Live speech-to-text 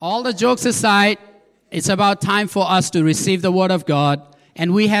All the jokes aside, it's about time for us to receive the Word of God.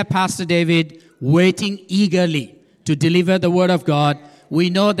 And we have Pastor David waiting eagerly to deliver the Word of God. We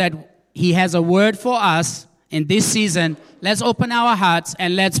know that he has a word for us in this season. Let's open our hearts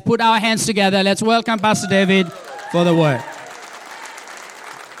and let's put our hands together. Let's welcome Pastor David for the Word.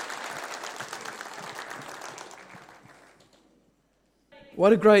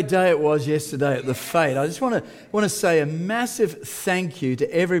 What a great day it was yesterday at the Fete. I just want to say a massive thank you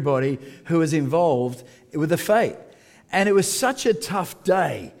to everybody who was involved with the Fete. And it was such a tough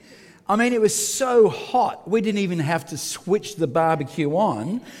day. I mean, it was so hot. We didn't even have to switch the barbecue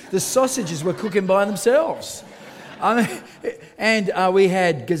on. The sausages were cooking by themselves. I mean, and we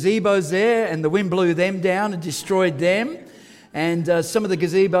had gazebos there, and the wind blew them down and destroyed them. And some of the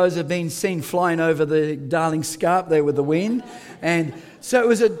gazebos have been seen flying over the Darling Scarp there with the wind. And so it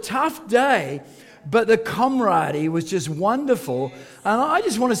was a tough day, but the camaraderie was just wonderful. And I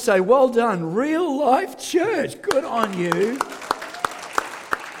just want to say, well done, Real Life Church. Good on you.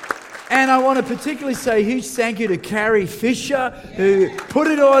 And I want to particularly say a huge thank you to Carrie Fisher, who put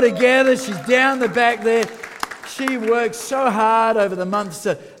it all together. She's down the back there. She worked so hard over the months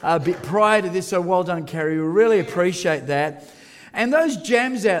prior to this. So well done, Carrie. We really appreciate that. And those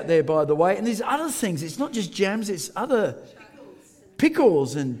jams out there, by the way, and there's other things. It's not just jams, it's other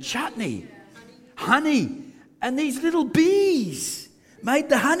pickles and chutney, honey. And these little bees made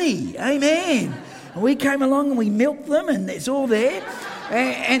the honey. Amen. And we came along and we milked them, and it's all there.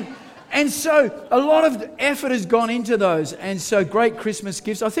 And so a lot of effort has gone into those. And so great Christmas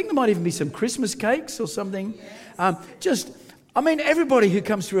gifts. I think there might even be some Christmas cakes or something. Everybody who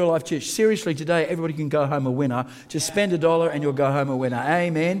comes to Real Life Church, seriously today, everybody can go home a winner. Just spend $1 and you'll go home a winner.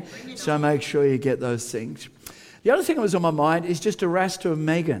 Amen. So make sure you get those things. The other thing that was on my mind is just a rasta of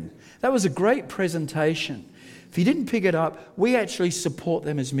Megan. That was a great presentation. If you didn't pick it up, we actually support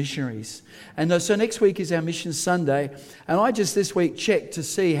them as missionaries. And so next week is our Missions Sunday. And I just this week checked to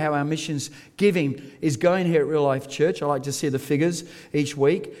see how our missions giving is going here at Real Life Church. I like to see the figures each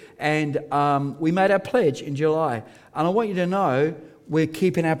week. And we made our pledge in July. And I want you to know we're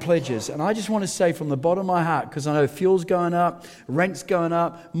keeping our pledges. And I just want to say from the bottom of my heart, because I know fuel's going up, rent's going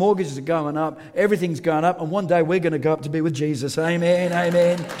up, mortgages are going up, everything's going up. And one day we're going to go up to be with Jesus. Amen,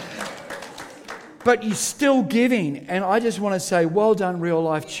 amen. But you're still giving. And I just want to say, well done, Real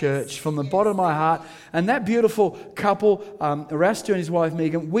Life Church, from the bottom of my heart. And that beautiful couple, Rasta and his wife,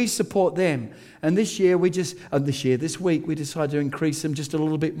 Megan, we support them. And this week, we decided to increase them just a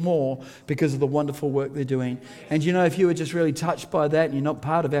little bit more because of the wonderful work they're doing. And you know, if you were just really touched by that and you're not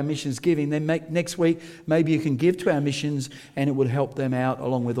part of our missions giving, then next week, maybe you can give to our missions and it would help them out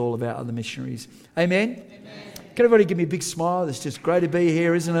along with all of our other missionaries. Amen? Can everybody give me a big smile? It's just great to be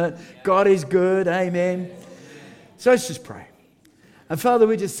here, isn't it? God is good. Amen. So let's just pray. And Father,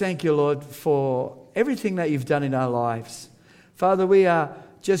 we just thank you, Lord, for everything that you've done in our lives. Father, we are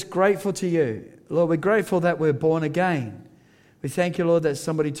just grateful to you. Lord, we're grateful that we're born again. We thank you, Lord, that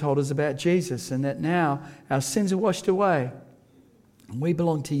somebody told us about Jesus and that now our sins are washed away and we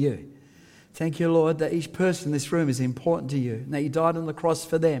belong to you. Thank you, Lord, that each person in this room is important to you and that you died on the cross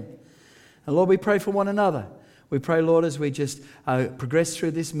for them. And Lord, we pray for one another. We pray, Lord, as we just progress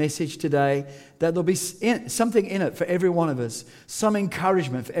through this message today, that there'll be something in it for every one of us, some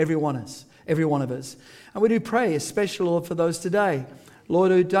encouragement for every one of us. And we do pray, especially, Lord, for those today, Lord,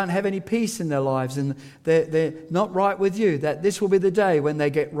 who don't have any peace in their lives and they're not right with you, that this will be the day when they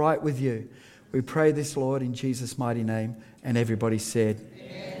get right with you. We pray this, Lord, in Jesus' mighty name. And everybody said,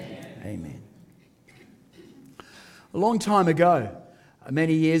 Amen. A long time ago,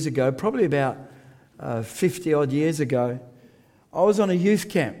 many years ago, probably about 50 odd years ago, I was on a youth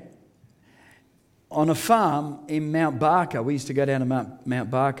camp on a farm in Mount Barker. We used to go down to Mount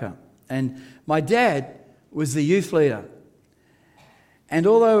Barker. And my dad was the youth leader. And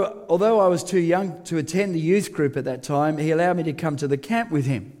although I was too young to attend the youth group at that time, he allowed me to come to the camp with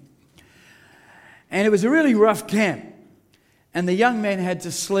him. And it was a really rough camp. And the young men had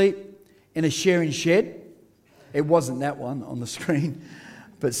to sleep in a sharing shed. It wasn't that one on the screen,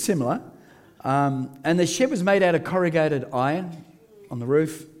 but similar. And the shed was made out of corrugated iron on the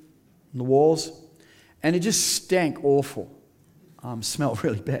roof, on the walls, and it just stank awful. Smelled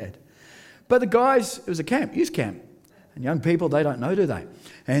really bad. But the guys, it was a camp, youth camp, and young people, they don't know, do they?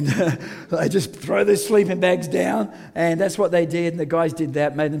 And they just throw their sleeping bags down, and that's what they did, and the guys did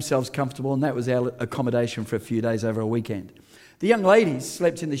that, made themselves comfortable, and that was our accommodation for a few days over a weekend. The young ladies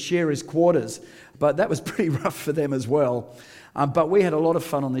slept in the sharers' quarters, but that was pretty rough for them as well. But we had a lot of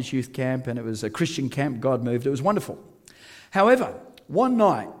fun on this youth camp, and it was a Christian camp. God moved. It was wonderful. However, one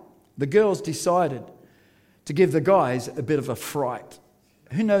night, the girls decided to give the guys a bit of a fright.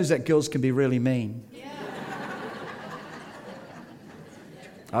 Who knows that girls can be really mean? Yeah.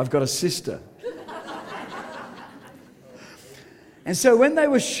 I've got a sister. And so when they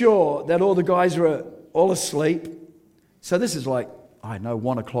were sure that all the guys were all asleep, so this is like, I don't know,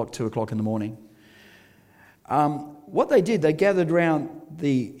 1 o'clock, 2 o'clock in the morning. What they did, they gathered around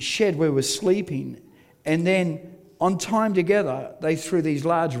the shed where we were sleeping, and then on time together, they threw these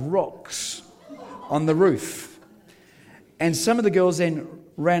large rocks on the roof. And some of the girls then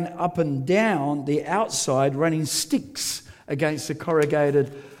ran up and down the outside, running sticks against the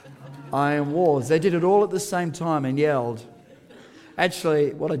corrugated iron walls. They did it all at the same time and yelled.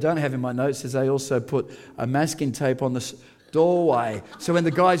 Actually, what I don't have in my notes is they also put a masking tape on the doorway, so when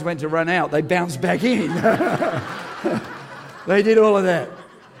the guys went to run out, they bounced back in. They did all of that.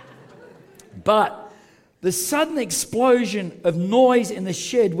 But the sudden explosion of noise in the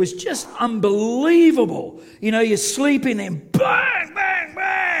shed was just unbelievable. You know, you're sleeping and bang, bang,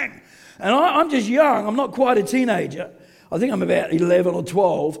 bang. And I'm just young. I'm not quite a teenager. I think I'm about 11 or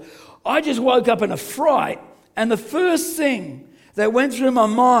 12. I just woke up in a fright, and the first thing that went through my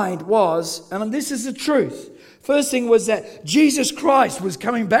mind was, and this is the truth, first thing was that Jesus Christ was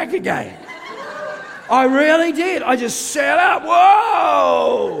coming back again. I really did. I just sat up.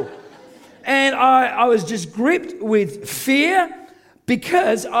 Whoa! And I was just gripped with fear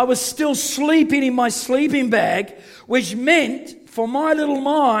because I was still sleeping in my sleeping bag, which meant, for my little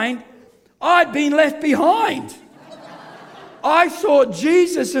mind, I'd been left behind. I thought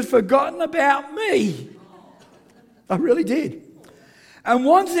Jesus had forgotten about me. I really did. And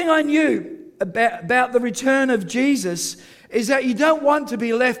one thing I knew about the return of Jesus is that you don't want to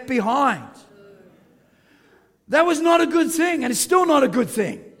be left behind. That was not a good thing, and it's still not a good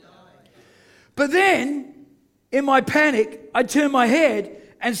thing. But then, in my panic, I turned my head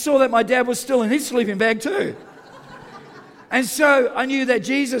and saw that my dad was still in his sleeping bag too. And so I knew that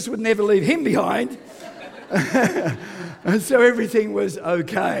Jesus would never leave him behind. And so everything was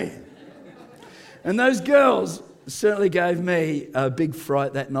okay. And those girls certainly gave me a big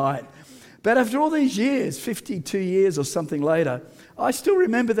fright that night. But after all these years, 52 years or something later, I still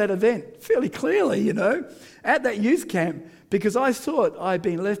remember that event fairly clearly, you know, at that youth camp, because I thought I'd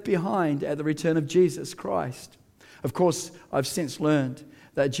been left behind at the return of Jesus Christ. Of course, I've since learned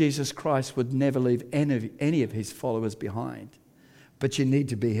that Jesus Christ would never leave any of his followers behind. But you need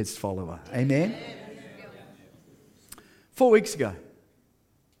to be his follower. Amen? 4 weeks ago,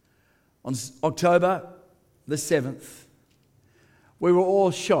 on October the 7th, we were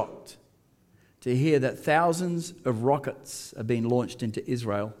all shocked to hear that thousands of rockets are being launched into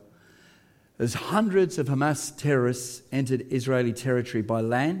Israel as hundreds of Hamas terrorists entered Israeli territory by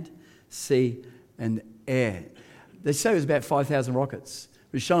land, sea and air. They say it was about 5,000 rockets.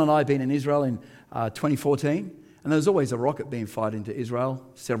 Rishon and I have been in Israel in 2014, and there's always a rocket being fired into Israel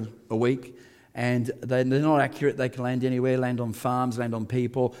a week. And they're not accurate. They can land anywhere, land on farms, land on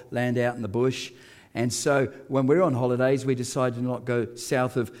people, land out in the bush. And so when we were on holidays, we decided to not go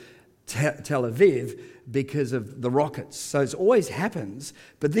south of Tel Aviv because of the rockets. So it always happens,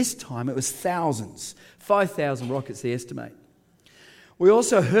 but this time it was thousands. 5,000 rockets, they estimate. We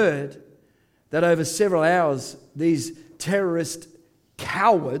also heard that over several hours, these terrorist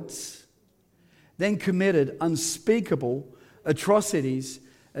cowards then committed unspeakable atrocities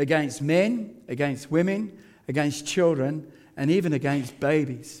against men, against women, against children, and even against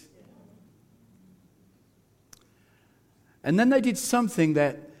babies. And then they did something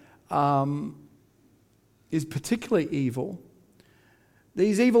that is particularly evil.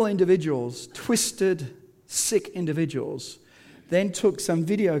 These evil individuals, twisted, sick individuals, then took some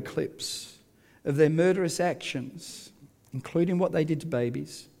video clips of their murderous actions, including what they did to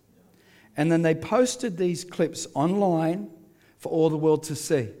babies, and then they posted these clips online for all the world to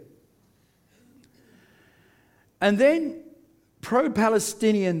see. And then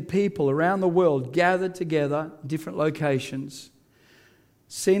pro-Palestinian people around the world gathered together in different locations,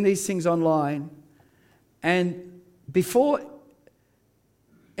 seeing these things online, and before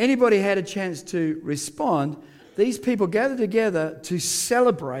anybody had a chance to respond, these people gathered together to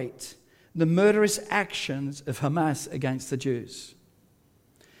celebrate the murderous actions of Hamas against the Jews.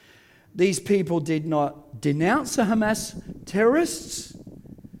 These people did not denounce the Hamas terrorists,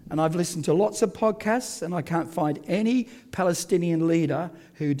 and I've listened to lots of podcasts, and I can't find any Palestinian leader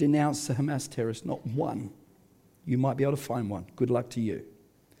who denounced the Hamas terrorists, not one. You might be able to find one. Good luck to you.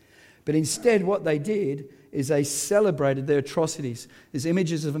 But instead, what they did is they celebrated their atrocities. There's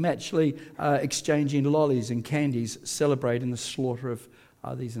images of them actually exchanging lollies and candies, celebrating the slaughter of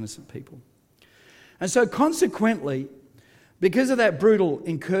these innocent people. And so consequently, because of that brutal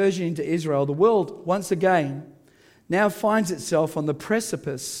incursion into Israel, the world once again now finds itself on the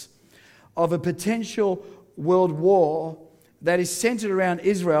precipice of a potential world war that is centered around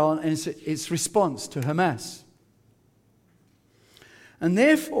Israel and its response to Hamas. And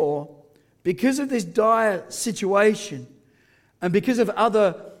therefore, because of this dire situation and because of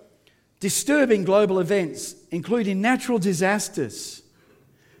other disturbing global events, including natural disasters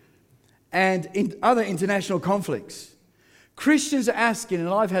and other international conflicts, Christians are asking, and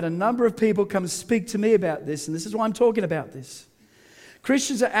I've had a number of people come speak to me about this, and this is why I'm talking about this.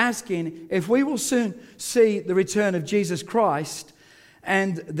 Christians are asking if we will soon see the return of Jesus Christ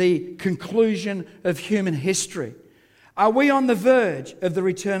and the conclusion of human history. Are we on the verge of the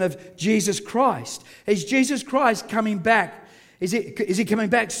return of Jesus Christ? Is Jesus Christ coming back? Is he coming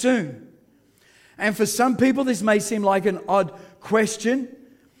back soon? And for some people, this may seem like an odd question,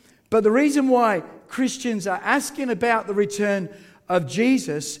 but the reason why Christians are asking about the return of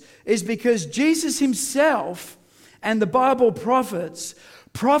Jesus is because Jesus himself and the Bible prophets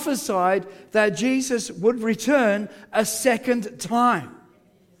prophesied that Jesus would return a second time.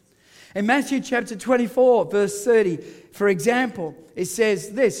 In Matthew chapter 24, verse 30, for example, it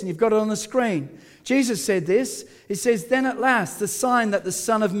says this, and you've got it on the screen. Jesus said this. It says, "Then at last, the sign that the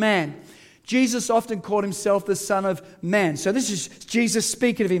Son of Man," Jesus often called himself the Son of Man. So this is Jesus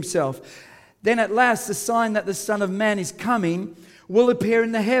speaking of himself. "Then at last, the sign that the Son of Man is coming will appear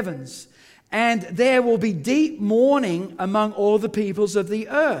in the heavens. And there will be deep mourning among all the peoples of the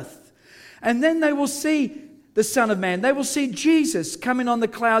earth. And then they will see the Son of Man. They will see Jesus coming on the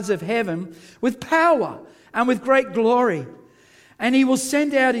clouds of heaven with power and with great glory. And he will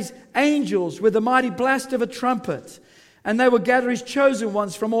send out his angels with the mighty blast of a trumpet. And they will gather his chosen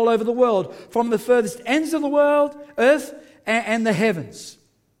ones from all over the world, from the furthest ends of the world, earth, and the heavens."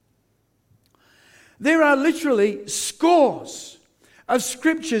 There are literally scores of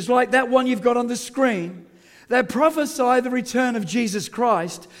scriptures like that one you've got on the screen that prophesy the return of Jesus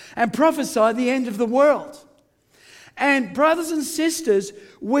Christ and prophesy the end of the world. And brothers and sisters,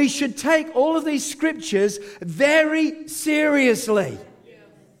 we should take all of these scriptures very seriously.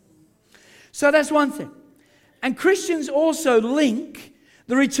 So that's one thing. And Christians also link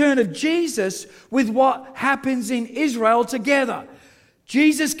the return of Jesus with what happens in Israel together.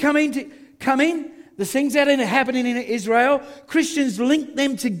 Jesus coming, the things that are happening in Israel, Christians link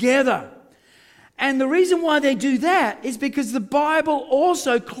them together. And the reason why they do that is because the Bible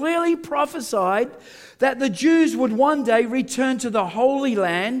also clearly prophesied that the Jews would one day return to the Holy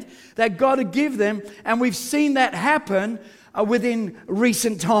Land that God would give them. And we've seen that happen within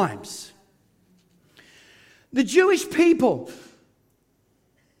recent times. The Jewish people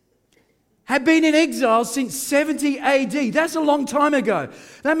have been in exile since 70 AD. That's a long time ago.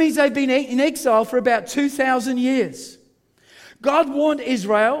 That means they've been in exile for about 2,000 years. God warned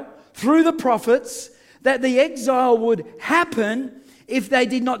Israel through the prophets that the exile would happen if they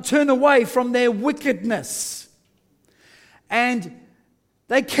did not turn away from their wickedness. And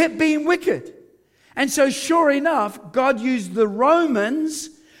they kept being wicked. And so sure enough, God used the Romans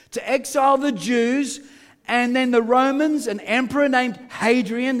to exile the Jews. And then the Romans, an emperor named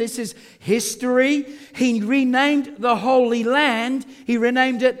Hadrian, this is history, he renamed the Holy Land, he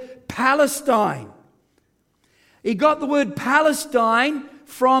renamed it Palestine. He got the word Palestine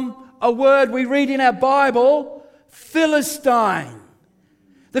from a word we read in our Bible, Philistine.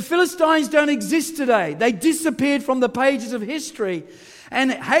 The Philistines don't exist today. They disappeared from the pages of history.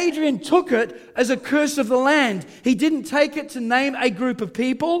 And Hadrian took it as a curse of the land. He didn't take it to name a group of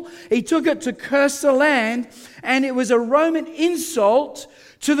people. He took it to curse the land. And it was a Roman insult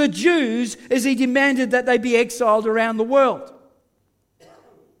to the Jews as he demanded that they be exiled around the world.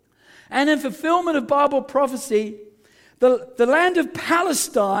 And in fulfillment of Bible prophecy, the land of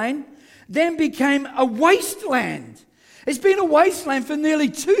Palestine then became a wasteland. It's been a wasteland for nearly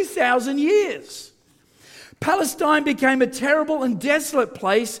 2,000 years. Palestine became a terrible and desolate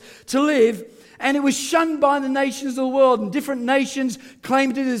place to live, and it was shunned by the nations of the world, and different nations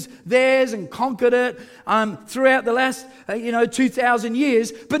claimed it as theirs and conquered it throughout the last 2,000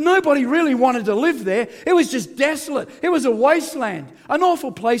 years, but nobody really wanted to live there. It was just desolate. It was a wasteland, an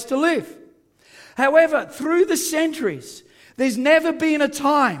awful place to live. However, through the centuries, there's never been a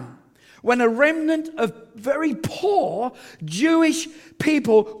time when a remnant of very poor Jewish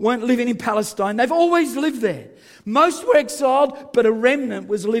people weren't living in Palestine. They've always lived there. Most were exiled, but a remnant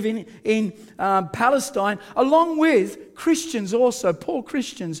was living in Palestine, along with Christians also, poor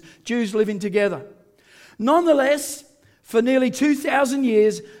Christians, Jews living together. Nonetheless, for nearly 2,000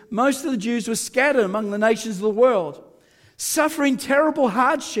 years, most of the Jews were scattered among the nations of the world, suffering terrible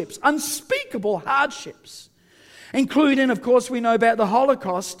hardships, unspeakable hardships, including, of course, we know about the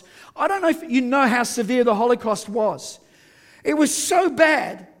Holocaust. I don't know if you know how severe the Holocaust was. It was so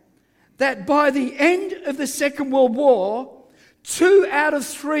bad that by the end of the Second World War, 2 out of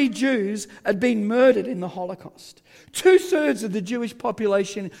 3 Jews had been murdered in the Holocaust. 2/3 of the Jewish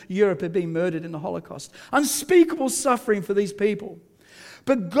population in Europe had been murdered in the Holocaust. Unspeakable suffering for these people.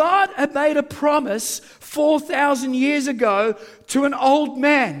 But God had made a promise 4,000 years ago to an old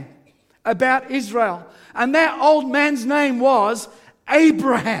man about Israel. And that old man's name was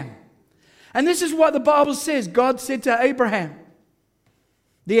Abraham. And this is what the Bible says. God said to Abraham,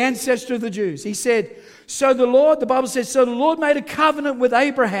 the ancestor of the Jews. He said, the Bible says, so the Lord made a covenant with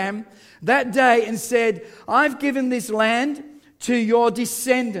Abraham that day and said, I've given this land to your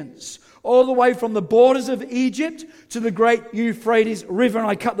descendants, all the way from the borders of Egypt to the great Euphrates River. And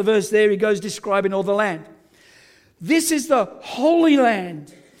I cut the verse there. He goes describing all the land. This is the Holy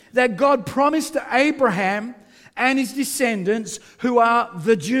Land that God promised to Abraham and his descendants, who are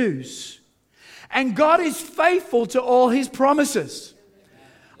the Jews. And God is faithful to all his promises.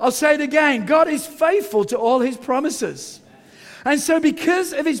 I'll say it again. God is faithful to all his promises. And so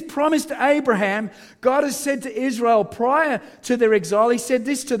because of his promise to Abraham, God has said to Israel prior to their exile, he said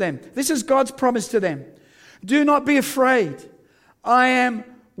this to them. This is God's promise to them. Do not be afraid. I am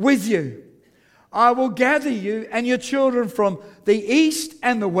with you. I will gather you and your children from the east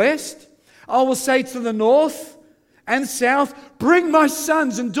and the west. I will say to the north and south, bring my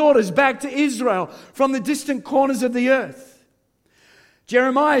sons and daughters back to Israel from the distant corners of the earth.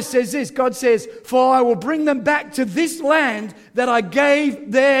 Jeremiah says this, God says, for I will bring them back to this land that I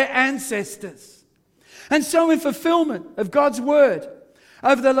gave their ancestors. And so in fulfillment of God's word,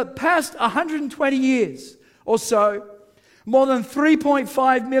 over the past 120 years or so, more than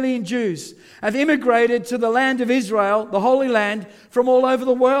 3.5 million Jews have immigrated to the land of Israel, the Holy Land, from all over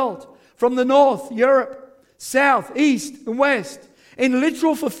the world, from the north, Europe, south, east, and west, in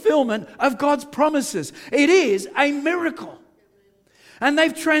literal fulfillment of God's promises. It is a miracle. And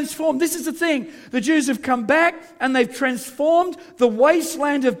they've transformed. This is the thing. The Jews have come back and they've transformed the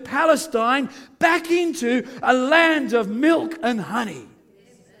wasteland of Palestine back into a land of milk and honey.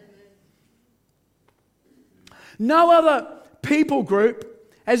 No other people group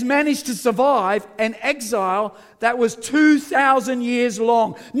has managed to survive an exile that was 2,000 years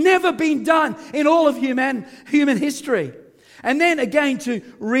long. Never been done in all of human history. And then again to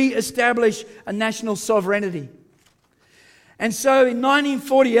re-establish a national sovereignty. And so in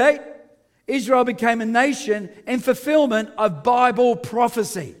 1948, Israel became a nation in fulfillment of Bible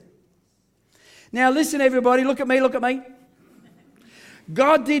prophecy. Now listen everybody, look at me.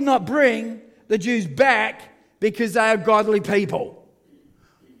 God did not bring the Jews back because they are godly people.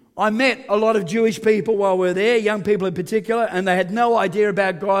 I met a lot of Jewish people while we were there, young people in particular, and they had no idea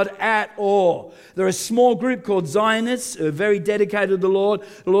about God at all. They're a small group called Zionists who are very dedicated to the Lord,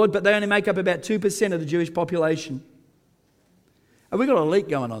 but they only make up about 2% of the Jewish population. Have we got a leak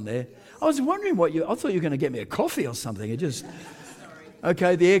going on there? I was wondering I thought you were going to get me a coffee or something. It just... Sorry.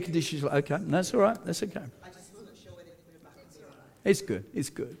 Okay, the air conditioner's... Okay, that's all right. That's okay. I just wasn't sure whether you were back. It's good. It's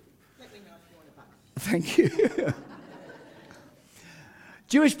good. Let me know if you want it back. Thank you.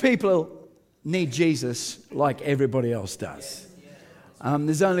 Jewish people need Jesus like everybody else does.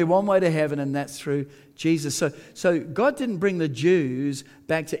 There's only one way to heaven, and that's through Jesus. So God didn't bring the Jews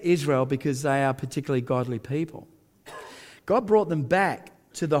back to Israel because they are particularly godly people. God brought them back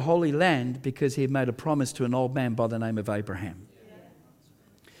to the Holy Land because he had made a promise to an old man by the name of Abraham.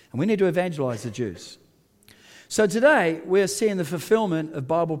 And we need to evangelize the Jews. So today we're seeing the fulfillment of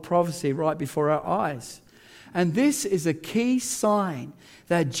Bible prophecy right before our eyes. And this is a key sign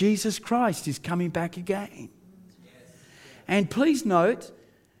that Jesus Christ is coming back again. And please note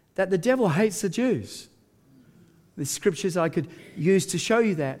that the devil hates the Jews. The scriptures I could use to show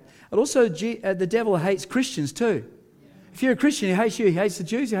you that. And also the devil hates Christians too. If you're a Christian, he hates you. He hates the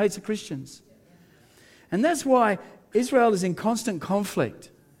Jews. He hates the Christians. And that's why Israel is in constant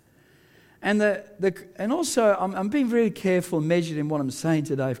conflict. And also, I'm being very careful and measured in what I'm saying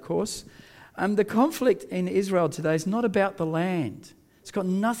today, of course. The conflict in Israel today is not about the land. It's got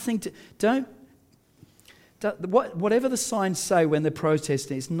nothing to... Whatever the signs say when they're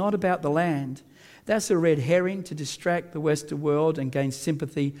protesting, it's not about the land. That's a red herring to distract the Western world and gain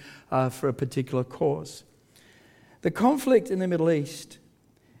sympathy for a particular cause. The conflict in the Middle East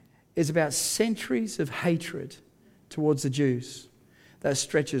is about centuries of hatred towards the Jews that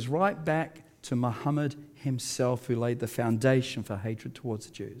stretches right back to Muhammad himself, who laid the foundation for hatred towards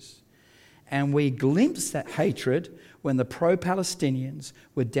the Jews. And we glimpse that hatred when the pro-Palestinians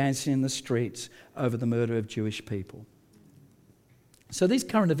were dancing in the streets over the murder of Jewish people. So these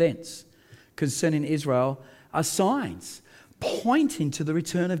current events concerning Israel are signs, pointing to the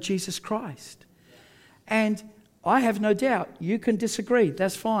return of Jesus Christ. And I have no doubt, you can disagree,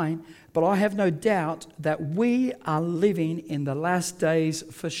 that's fine, but I have no doubt that we are living in the last days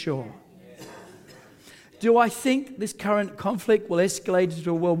for sure. Do I think this current conflict will escalate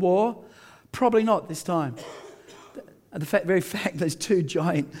into a world war? Probably not this time. The very fact there's 2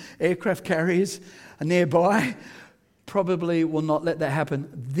 giant aircraft carriers nearby probably will not let that happen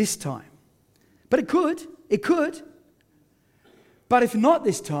this time. But it could. But if not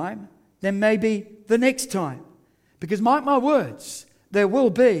this time, then maybe the next time. Because mark my words, there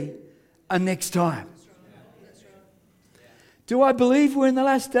will be a next time. Do I believe we're in the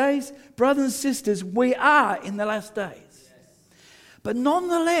last days? Brothers and sisters, we are in the last days. But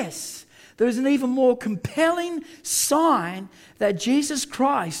nonetheless, there is an even more compelling sign that Jesus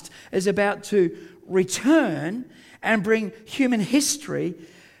Christ is about to return and bring human history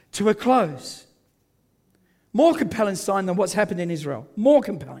to a close. More compelling sign than what's happened in Israel. More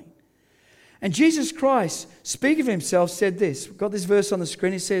compelling. And Jesus Christ, speaking of himself, said this. We've got this verse on the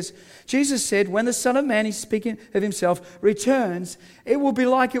screen. It says, Jesus said, when the Son of Man, he's speaking of himself, returns, it will be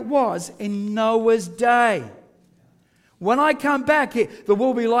like it was in Noah's day. When I come back, there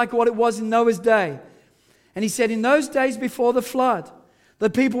will be like what it was in Noah's day. And he said, in those days before the flood,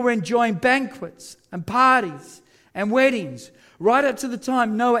 the people were enjoying banquets and parties and weddings right up to the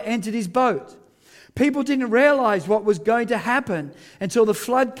time Noah entered his boat. People didn't realize what was going to happen until the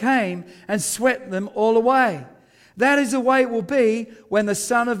flood came and swept them all away. That is the way it will be when the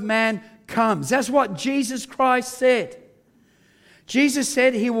Son of Man comes. That's what Jesus Christ said. Jesus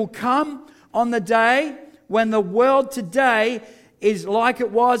said he will come on the day when the world today is like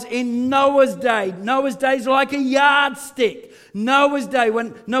it was in Noah's day. Noah's day is like a yardstick. Noah's day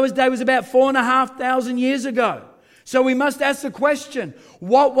was about 4,500 years ago. So we must ask the question,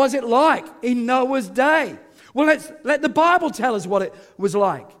 what was it like in Noah's day? Well, let the Bible tell us what it was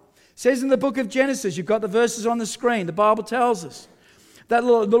like. It says in the book of Genesis, you've got the verses on the screen, the Bible tells us that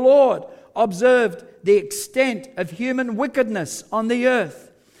the Lord observed the extent of human wickedness on the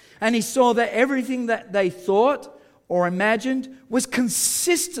earth. And he saw that everything that they thought or imagined was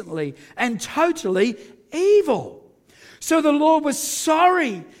consistently and totally evil. So the Lord was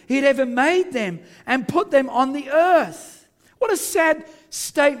sorry he'd ever made them and put them on the earth. What a sad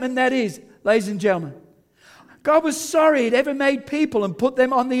statement that is, ladies and gentlemen. God was sorry he'd ever made people and put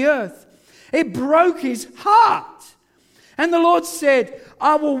them on the earth. It broke his heart. And the Lord said,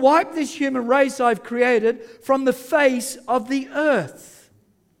 I will wipe this human race I've created from the face of the earth.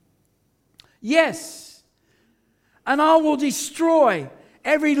 Yes. And I will destroy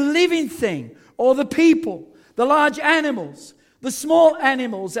every living thing or the people, the large animals, the small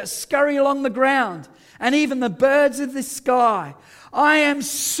animals that scurry along the ground, and even the birds of the sky. I am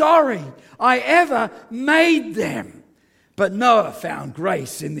sorry I ever made them. But Noah found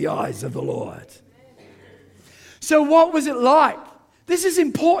grace in the eyes of the Lord. So what was it like? This is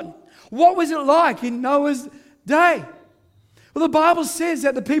important. What was it like in Noah's day? Well, the Bible says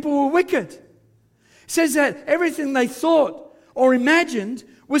that the people were wicked. It says that everything they thought or imagined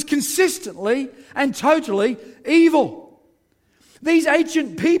was consistently and totally evil. These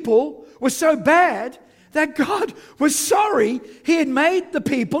ancient people were so bad that God was sorry he had made the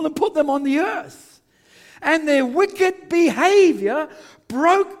people and put them on the earth. And their wicked behavior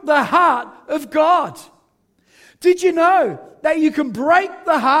broke the heart of God. Did you know that you can break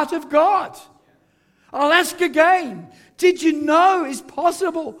the heart of God? I'll ask again. Did you know it's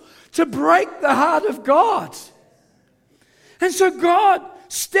possible to break the heart of God? And so God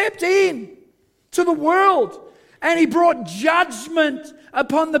stepped in to the world and he brought judgment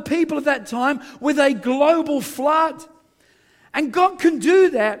upon the people of that time with a global flood. And God can do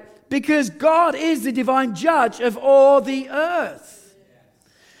that because God is the divine judge of all the earth.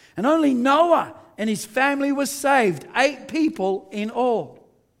 And only Noah and his family were saved, 8 people in all.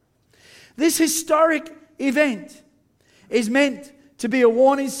 This historic event is meant to be a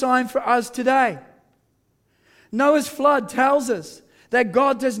warning sign for us today. Noah's flood tells us that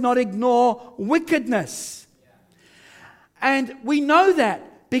God does not ignore wickedness. And we know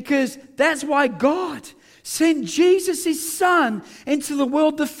that because that's why God sent Jesus, his son, into the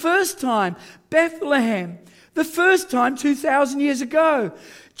world the first time, Bethlehem, the first time 2,000 years ago.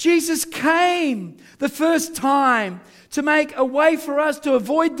 Jesus came the first time to make a way for us to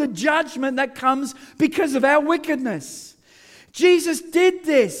avoid the judgment that comes because of our wickedness. Jesus did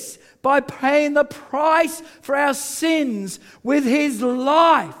this by paying the price for our sins with his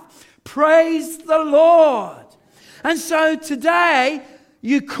life. Praise the Lord. And so today,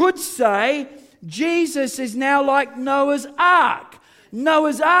 you could say Jesus is now like Noah's Ark.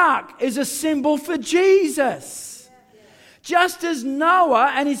 Noah's Ark is a symbol for Jesus. Just as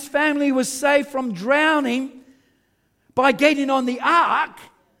Noah and his family were saved from drowning by getting on the ark,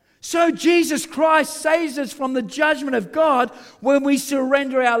 so Jesus Christ saves us from the judgment of God when we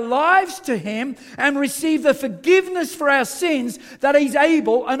surrender our lives to Him and receive the forgiveness for our sins that He's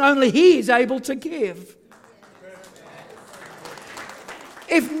able and only He is able to give.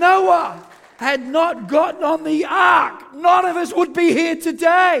 If Noah had not gotten on the ark, none of us would be here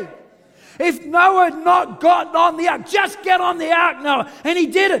today. If Noah had not gotten on the ark, just get on the ark, Noah. And he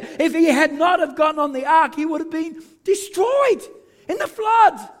did it. If he had not have gotten on the ark, he would have been destroyed in the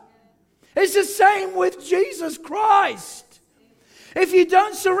flood. It's the same with Jesus Christ. If you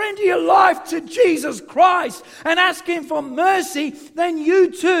don't surrender your life to Jesus Christ and ask Him for mercy, then you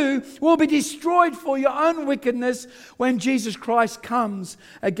too will be destroyed for your own wickedness when Jesus Christ comes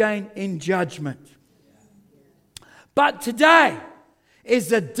again in judgment. But today is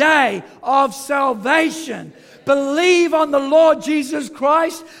the day of salvation. Believe on the Lord Jesus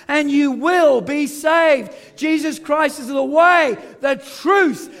Christ and you will be saved. Jesus Christ is the way, the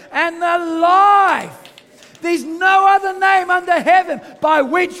truth, and the life. There's no other name under heaven by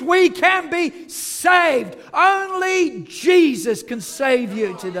which we can be saved. Only Jesus can save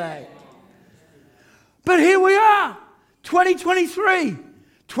you today. But here we are, 2023.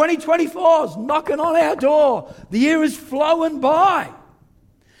 2024 is knocking on our door. The year is flowing by.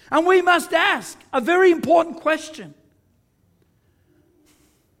 And we must ask a very important question.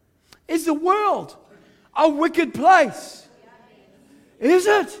 Is the world a wicked place? Is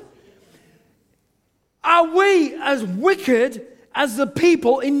it? Are we as wicked as the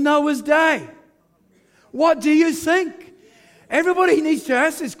people in Noah's day? What do you think? Everybody needs to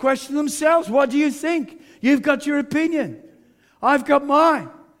ask this question themselves. What do you think? You've got your opinion. I've got mine.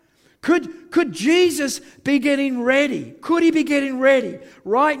 Could Jesus be getting ready? Could He be getting ready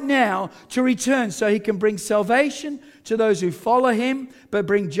right now to return so He can bring salvation to those who follow Him, but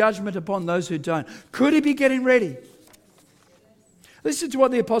bring judgment upon those who don't? Could He be getting ready? Listen to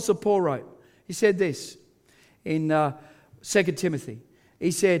what the Apostle Paul wrote. He said this in 2 Timothy. He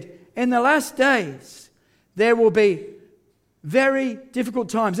said, in the last days, there will be very difficult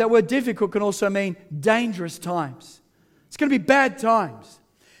times. That word difficult can also mean dangerous times. It's going to be bad times.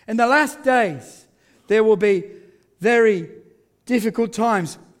 In the last days, there will be very difficult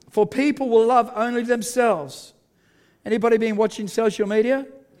times, for people will love only themselves. Anybody been watching social media?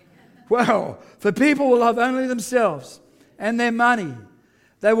 Well, for people will love only themselves and their money.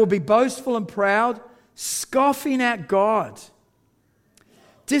 They will be boastful and proud, scoffing at God,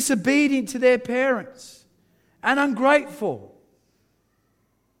 disobedient to their parents, and ungrateful.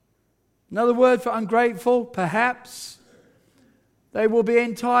 Another word for ungrateful, perhaps. They will be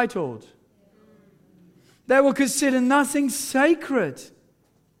entitled. They will consider nothing sacred.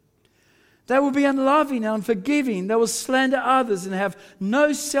 They will be unloving and unforgiving. They will slander others and have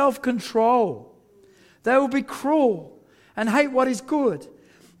no self-control. They will be cruel and hate what is good.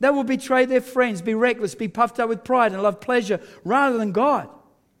 They will betray their friends, be reckless, be puffed up with pride and love pleasure rather than God.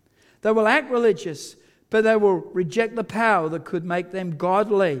 They will act religious, but they will reject the power that could make them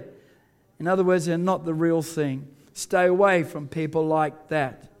godly. In other words, they're not the real thing. Stay away from people like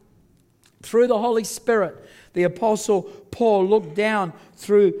that. Through the Holy Spirit, the Apostle Paul looked down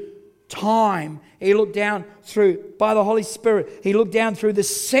through time. He looked down through, by the Holy Spirit, he looked down through the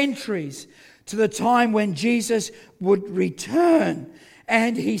centuries to the time when Jesus would return.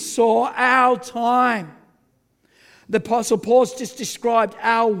 And he saw our time. The Apostle Paul's just described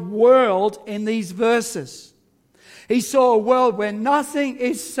our world in these verses. He saw a world where nothing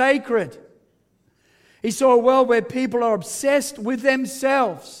is sacred. He saw a world where people are obsessed with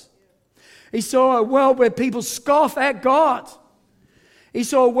themselves. He saw a world where people scoff at God. He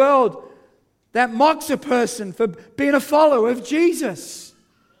saw a world that mocks a person for being a follower of Jesus.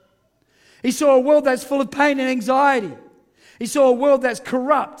 He saw a world that's full of pain and anxiety. He saw a world that's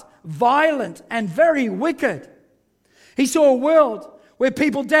corrupt, violent, and very wicked. He saw a world where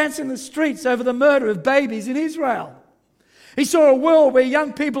people dance in the streets over the murder of babies in Israel. He saw a world where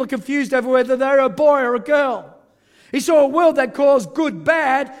young people are confused over whether they're a boy or a girl. He saw a world that calls good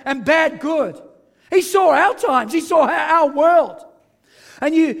bad and bad good. He saw our times. He saw our world.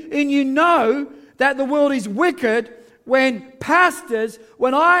 And you know that the world is wicked when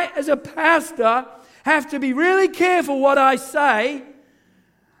I as a pastor have to be really careful what I say,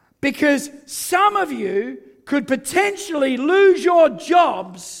 because some of you could potentially lose your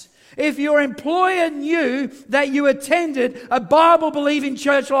jobs if your employer knew that you attended a Bible-believing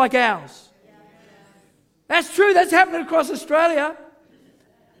church like ours. That's true. That's happening across Australia.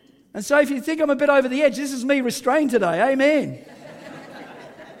 And so if you think I'm a bit over the edge, this is me restrained today. Amen.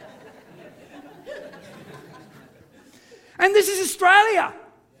 And this is Australia.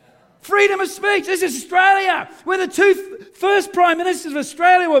 Freedom of speech. This is Australia, where the two first Prime Ministers of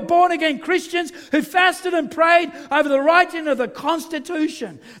Australia were born-again Christians who fasted and prayed over the writing of the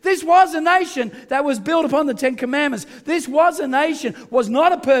Constitution. This was a nation that was built upon the Ten Commandments. This was a nation, was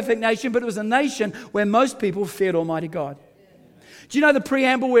not a perfect nation, but it was a nation where most people feared Almighty God. Do you know the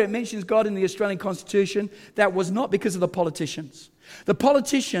preamble where it mentions God in the Australian Constitution? That was not because of the politicians. The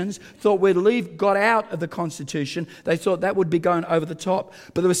politicians thought we'd leave God out of the Constitution. They thought that would be going over the top.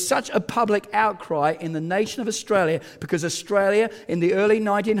 But there was such a public outcry in the nation of Australia because Australia in the early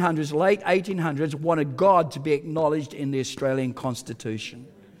 1900s, late 1800s, wanted God to be acknowledged in the Australian Constitution.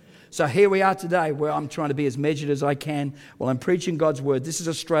 So here we are today where I'm trying to be as measured as I can while I'm preaching God's word. This is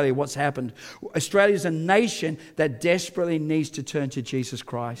Australia, what's happened. Australia is a nation that desperately needs to turn to Jesus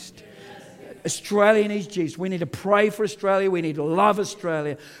Christ. Australia needs Jesus. We need to pray for Australia. We need to love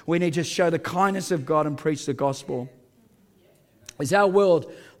Australia. We need to show the kindness of God and preach the gospel. Is our world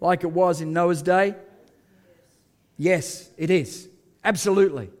like it was in Noah's day? Yes, it is.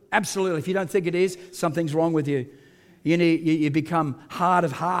 Absolutely. Absolutely. If you don't think it is, something's wrong with you. You become hard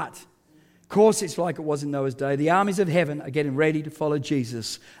of heart. Of course it's like it was in Noah's day. The armies of heaven are getting ready to follow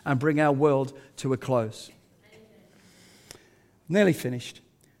Jesus and bring our world to a close. Nearly finished.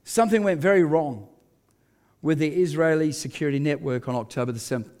 Something went very wrong with the Israeli security network on October the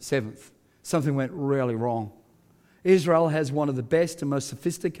 7th. Something went really wrong. Israel has one of the best and most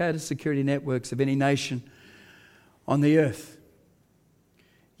sophisticated security networks of any nation on the earth.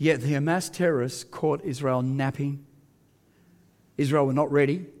 Yet the Hamas terrorists caught Israel napping. Israel were not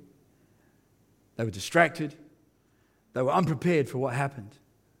ready. They were distracted. They were unprepared for what happened.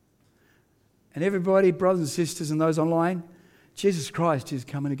 And everybody, brothers and sisters and those online, Jesus Christ is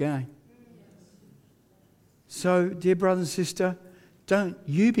coming again. So, dear brother and sister, don't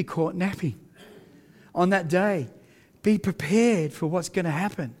you be caught napping on that day. Be prepared for what's going to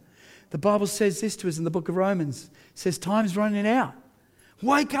happen. The Bible says this to us in the book of Romans. It says, time's running out.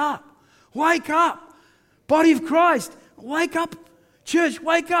 Wake up. Wake up. Body of Christ, wake up. Church,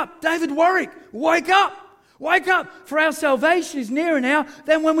 wake up. David Warwick, wake up. Wake up. For our salvation is nearer now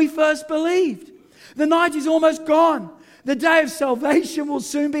than when we first believed. The night is almost gone. The day of salvation will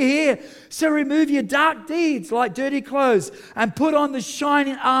soon be here. So remove your dark deeds like dirty clothes and put on the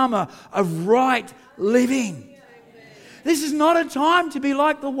shining armor of right living. This is not a time to be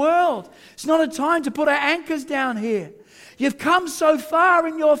like the world. It's not a time to put our anchors down here. You've come so far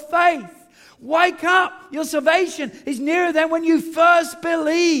in your faith. Wake up. Your salvation is nearer than when you first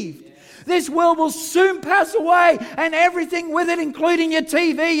believed. This world will soon pass away and everything with it, including your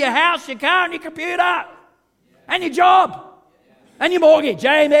TV, your house, your car and your computer. And your job. And your mortgage.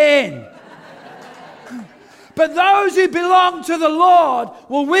 Amen. But those who belong to the Lord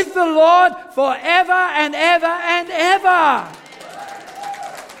will with the Lord forever and ever and ever.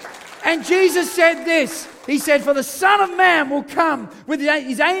 And Jesus said this. He said, for the Son of Man will come with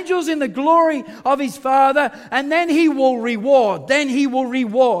his angels in the glory of his Father, and then he will reward. Then he will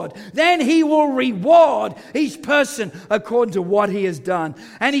reward each person according to what he has done.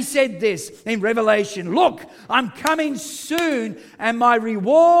 And he said this in Revelation, look, I'm coming soon, and my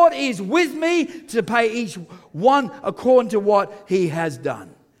reward is with me to pay each one according to what he has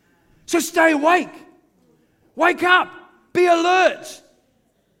done. So stay awake. Wake up. Be alert.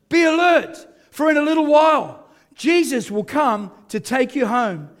 Be alert. For in a little while, Jesus will come to take you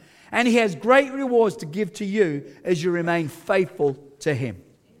home, and he has great rewards to give to you as you remain faithful to him.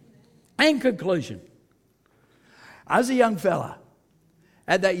 In conclusion, as a young fella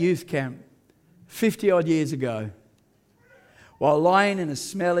at that youth camp 50 odd years ago, while lying in a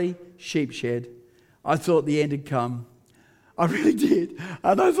smelly sheep shed, I thought the end had come. I really did.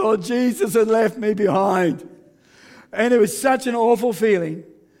 And I thought Jesus had left me behind. And it was such an awful feeling.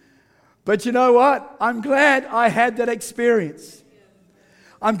 But you know what? I'm glad I had that experience.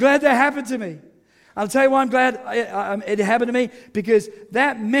 I'm glad that happened to me. I'll tell you why I'm glad it happened to me. Because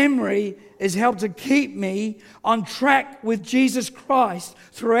that memory has helped to keep me on track with Jesus Christ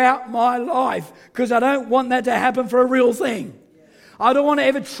throughout my life. Because I don't want that to happen for a real thing. I don't want to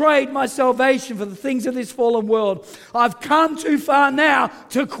ever trade my salvation for the things of this fallen world. I've come too far now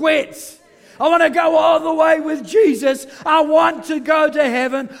to quit. I want to go all the way with Jesus. I want to go to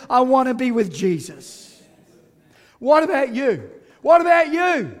heaven. I want to be with Jesus. What about you? What about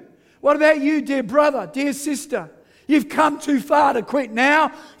you? What about you, dear brother, dear sister? You've come too far to quit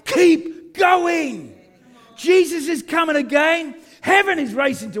now. Keep going. Jesus is coming again. Heaven is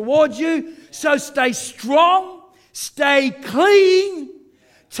racing towards you. So stay strong. Stay clean.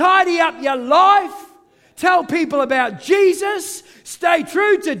 Tidy up your life. Tell people about Jesus. Stay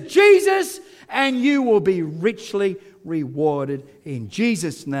true to Jesus. And you will be richly rewarded. In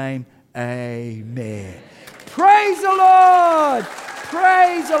Jesus' name, amen. Praise the Lord.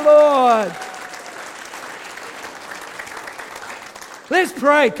 Praise the Lord. Let's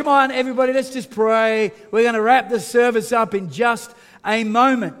pray. Come on, everybody, let's just pray. We're going to wrap the service up in just a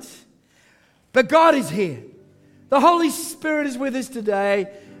moment. But God is here. The Holy Spirit is with us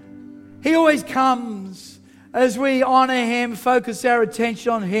today. He always comes as we honor Him, focus our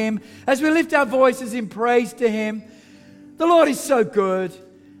attention on Him, as we lift our voices in praise to Him. The Lord is so good.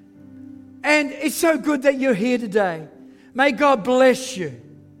 And it's so good that you're here today. May God bless you.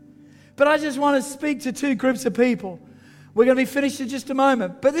 But I just want to speak to two groups of people. We're going to be finished in just a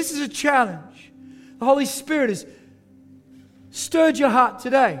moment. But this is a challenge. The Holy Spirit has stirred your heart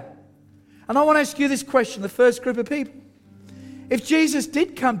today. And I want to ask you this question, the first group of people. If Jesus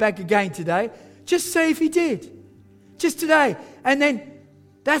did come back again today, just say if He did. Just today. And then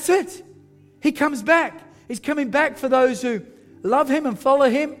that's it. He comes back. He's coming back for those who love Him and follow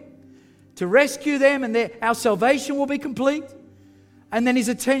Him, to rescue them, and our salvation will be complete. And then His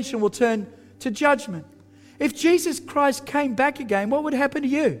attention will turn to judgment. If Jesus Christ came back again, what would happen to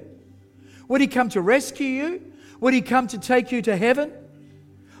you? Would He come to rescue you? Would He come to take you to heaven?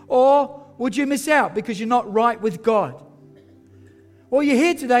 Or would you miss out because you're not right with God? Well, you're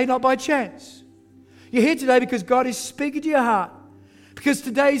here today not by chance. You're here today because God is speaking to your heart. Because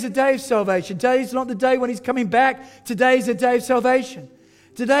today is a day of salvation. Today is not the day when He's coming back. Today is a day of salvation.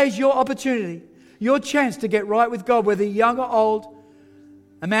 Today is your opportunity, your chance to get right with God, whether you're young or old,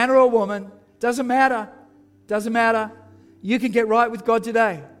 a man or a woman. Doesn't matter. Doesn't matter. You can get right with God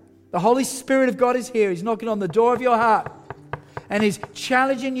today. The Holy Spirit of God is here. He's knocking on the door of your heart. And He's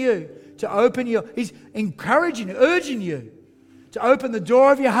challenging you to open He's encouraging you, urging you to open the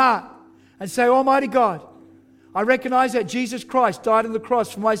door of your heart and say, Almighty God, I recognize that Jesus Christ died on the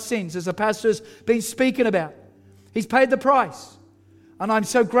cross for my sins, as the pastor's been speaking about. He's paid the price. And I'm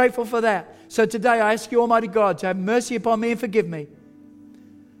so grateful for that. So today I ask you, Almighty God, to have mercy upon me and forgive me.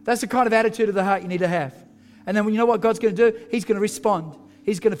 That's the kind of attitude of the heart you need to have. And then you know what God's going to do? He's going to respond.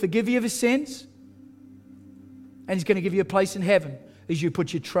 He's going to forgive you of your sins. And He's going to give you a place in heaven as you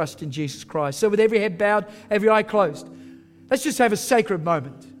put your trust in Jesus Christ. So with every head bowed, every eye closed, let's just have a sacred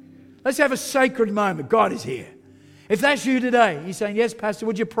moment. Let's have a sacred moment. God is here. If that's you today, you're saying, yes, Pastor,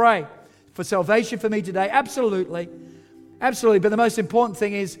 would you pray for salvation for me today? Absolutely. Absolutely. But the most important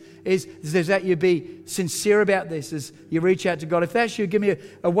thing is that you be sincere about this as you reach out to God. If that's you, give me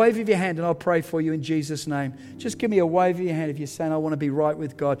a wave of your hand and I'll pray for you in Jesus' name. Just give me a wave of your hand if you're saying, I want to be right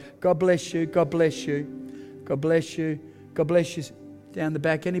with God. God bless you. God bless you. God bless you. God bless you. Down the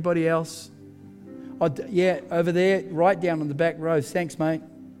back. Anybody else? Oh, yeah, over there, right down on the back row. Thanks, mate.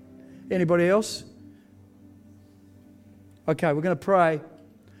 Anybody else? Okay, we're going to pray.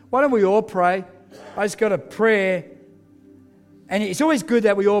 Why don't we all pray? I just got a prayer. And it's always good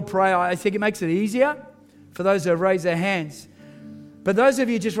that we all pray. I think it makes it easier for those that raise their hands. But those of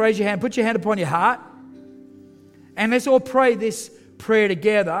you just raise your hand, put your hand upon your heart. And let's all pray this prayer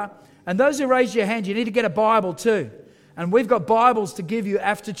together. And those who raise your hand, you need to get a Bible too. And we've got Bibles to give you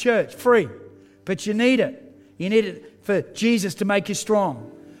after church, free. But you need it. You need it for Jesus to make you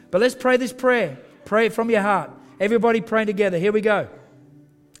strong. But let's pray this prayer. Pray it from your heart. Everybody praying together. Here we go.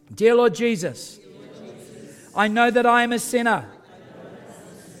 Dear Lord Jesus, I know that I am a sinner.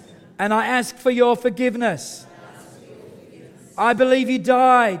 And I ask for your forgiveness. I believe you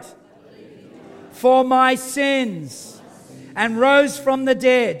died for my sins and rose from the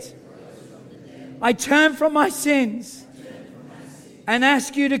dead. I turn from my sins and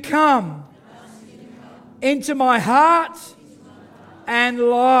ask you to come into my heart and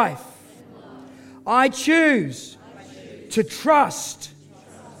life. I choose to trust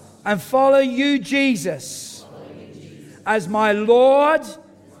and follow you, Jesus, as my Lord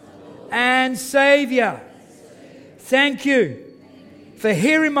and Savior. Thank you for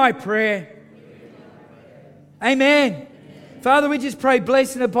hearing my prayer. Amen. Father, we just pray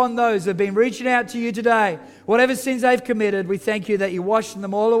blessing upon those who have been reaching out to you today. Whatever sins they've committed, we thank you that you're washing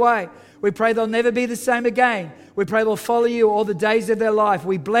them all away. We pray they'll never be the same again. We pray they'll follow you all the days of their life.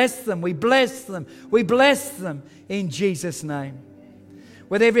 We bless them. We bless them. We bless them in Jesus' name.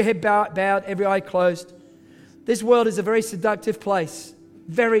 With every head bowed, every eye closed. This world is a very seductive place.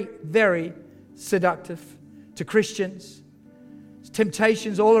 Very, very seductive to Christians. There's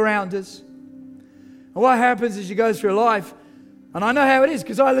temptations all around us. And what happens as you go through life, and I know how it is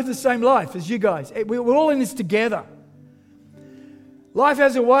because I live the same life as you guys. We're all in this together. Life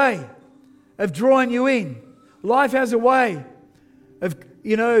has a way of drawing you in. Life has a way of,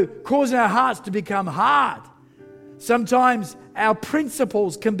 causing our hearts to become hard. Sometimes our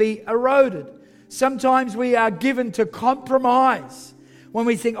principles can be eroded. Sometimes we are given to compromise when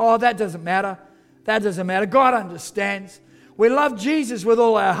we think, oh, that doesn't matter. That doesn't matter. God understands. We love Jesus with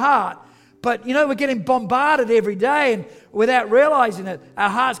all our heart. But, we're getting bombarded every day, and without realizing it, our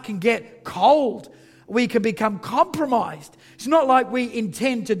hearts can get cold. We can become compromised. It's not like we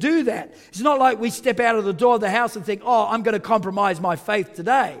intend to do that. It's not like we step out of the door of the house and think, oh, I'm going to compromise my faith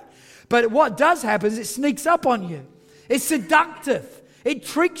today. But what does happen is it sneaks up on you. It's seductive. It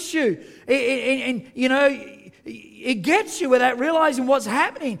tricks you. It gets you without realizing what's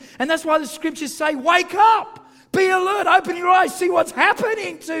happening. And that's why the scriptures say, wake up, be alert, open your eyes, see what's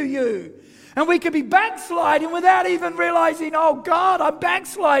happening to you. And we could be backsliding without even realizing, oh God, I'm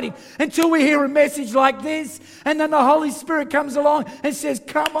backsliding, until we hear a message like this. And then the Holy Spirit comes along and says,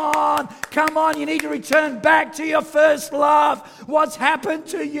 come on, you need to return back to your first love. What's happened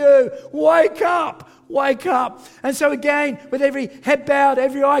to you? Wake up. Wake up. And so again, with every head bowed,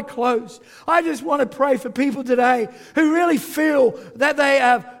 every eye closed, I just want to pray for people today who really feel that they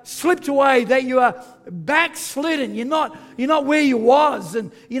have slipped away, that you are backslidden. You're not where you was,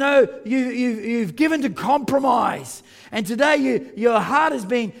 and you've given to compromise. And today your heart has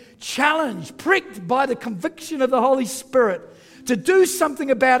been challenged, pricked by the conviction of the Holy Spirit to do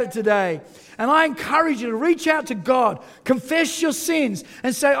something about it today. And I encourage you to reach out to God, confess your sins,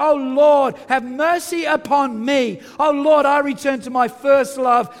 and say, oh Lord, have mercy upon me. Oh Lord, I return to my first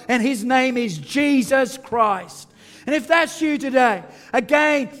love, and His name is Jesus Christ. And if that's you today,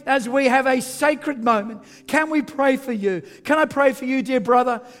 again, as we have a sacred moment, can we pray for you? Can I pray for you, dear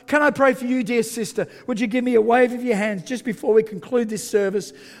brother? Can I pray for you, dear sister? Would you give me a wave of your hands just before we conclude this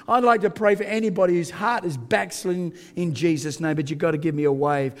service? I'd like to pray for anybody whose heart is backslidden in Jesus' name, but you've got to give me a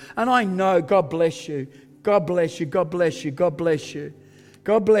wave. And I know, God bless you. God bless you. God bless you. God bless you.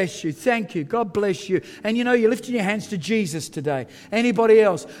 God bless you. Thank you. God bless you. And you're lifting your hands to Jesus today. Anybody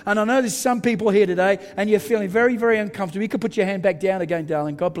else? And I know there's some people here today and you're feeling very, very uncomfortable. You can put your hand back down again,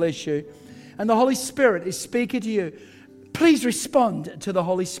 darling. God bless you. And the Holy Spirit is speaking to you. Please respond to the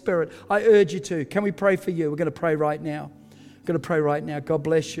Holy Spirit. I urge you to. Can we pray for you? We're going to pray right now. We're going to pray right now. God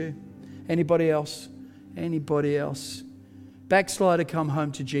bless you. Anybody else? Anybody else? Backslider, come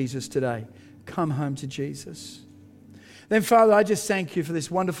home to Jesus today. Come home to Jesus. Then, Father, I just thank you for this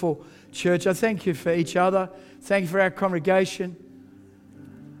wonderful church. I thank you for each other. Thank you for our congregation.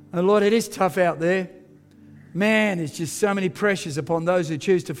 And Lord, it is tough out there. Man, there's just so many pressures upon those who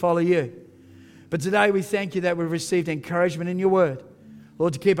choose to follow you. But today we thank you that we've received encouragement in your word.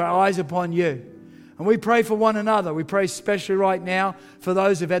 Lord, to keep our eyes upon you. And we pray for one another. We pray especially right now for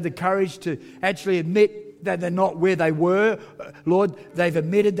those who've had the courage to actually admit that they're not where they were. Lord, they've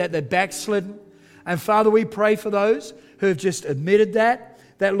admitted that they're backslidden. And Father, we pray for those who have just admitted that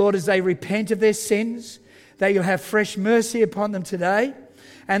Lord, as they repent of their sins, that you'll have fresh mercy upon them today,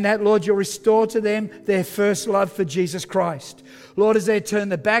 and that, Lord, you'll restore to them their first love for Jesus Christ. Lord, as they turn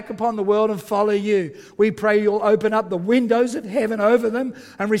their back upon the world and follow you, we pray you'll open up the windows of heaven over them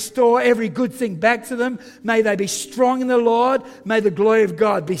and restore every good thing back to them. May they be strong in the Lord. May the glory of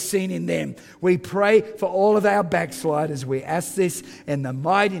God be seen in them. We pray for all of our backsliders. We ask this in the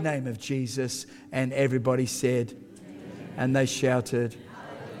mighty name of Jesus. And everybody said, and they shouted,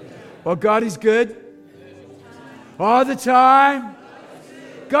 well, God is good all the time.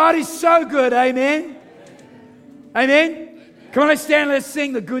 God is so good. Amen. Amen. Come on, let's stand. Let's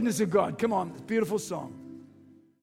sing the goodness of God. Come on. Beautiful song.